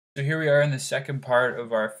So here we are in the second part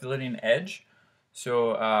of our filleting edge.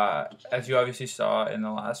 So as you obviously saw in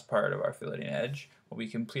the last part of our filleting edge, when we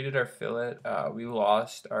completed our fillet, we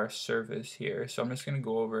lost our surface here. So I'm just going to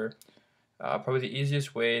go over probably the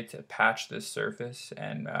easiest way to patch this surface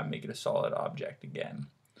and make it a solid object again.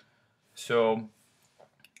 So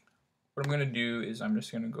what I'm going to do is I'm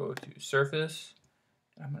just going to go to surface,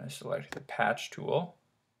 and I'm going to select the patch tool,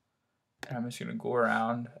 and I'm just going to go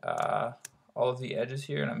around all of the edges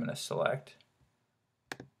here, and I'm going to select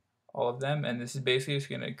all of them, and this is basically just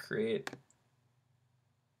going to create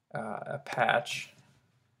a patch,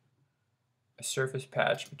 a surface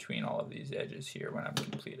patch between all of these edges here when I'm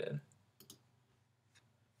completed.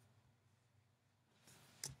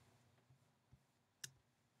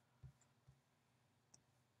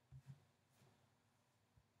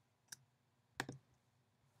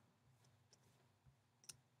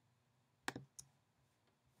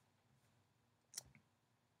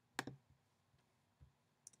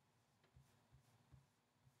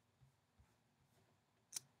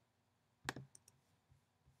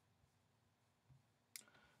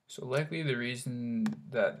 So likely the reason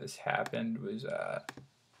that this happened was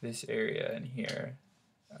this area in here.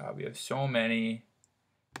 We have so many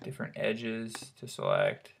different edges to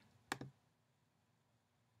select,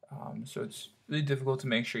 so it's really difficult to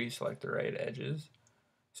make sure you select the right edges.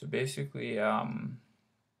 So basically,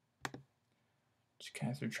 just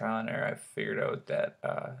kind of through trial and error, I figured out that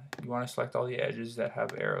you want to select all the edges that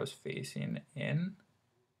have arrows facing in.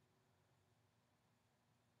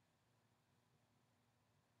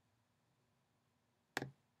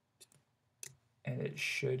 And it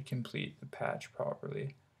should complete the patch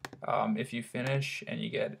properly. If you finish and you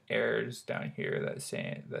get errors down here that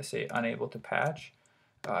say unable to patch,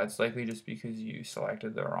 it's likely just because you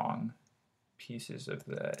selected the wrong pieces of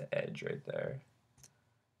the edge right there,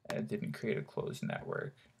 and it didn't create a closed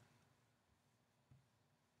network.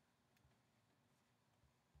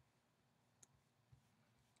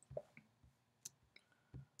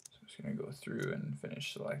 So I'm just going to go through and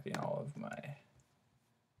finish selecting all of my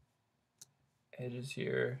edges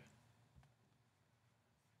here.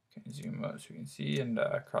 Can zoom out so you can see, and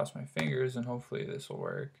cross my fingers, and hopefully this will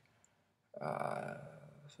work.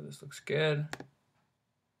 So this looks good.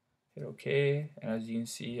 Hit OK, and as you can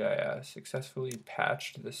see, I successfully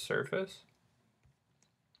patched the surface.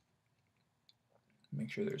 Make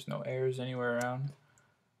sure there's no errors anywhere around.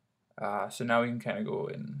 So now we can kind of go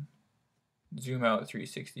and zoom out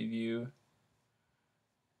 360 view,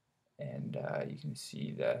 and you can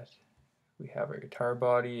see that we have our guitar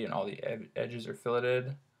body and all the edges are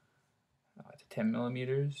filleted to 10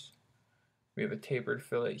 millimeters. We have a tapered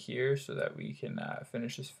fillet here so that we can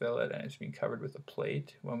finish this fillet, and it's being covered with a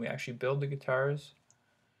plate when we actually build the guitars.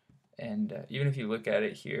 And even if you look at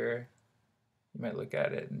it here, you might look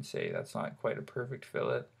at it and say that's not quite a perfect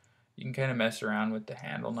fillet. You can kind of mess around with the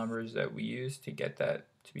handle numbers that we use to get that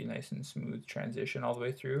to be nice and smooth transition all the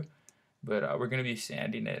way through. But we're going to be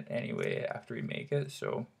sanding it anyway after we make it,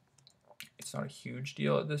 so it's not a huge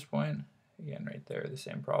deal at this point. Again, right there, the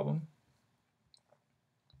same problem.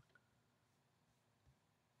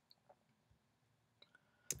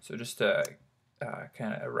 So just to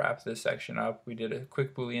kind of wrap this section up, we did a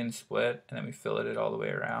quick Boolean split, and then we filleted it all the way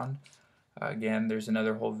around. Again, there's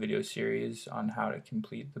another whole video series on how to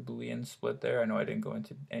complete the Boolean split there. I know I didn't go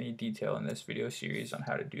into any detail in this video series on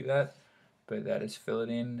how to do that, but that is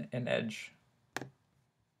filleting an edge.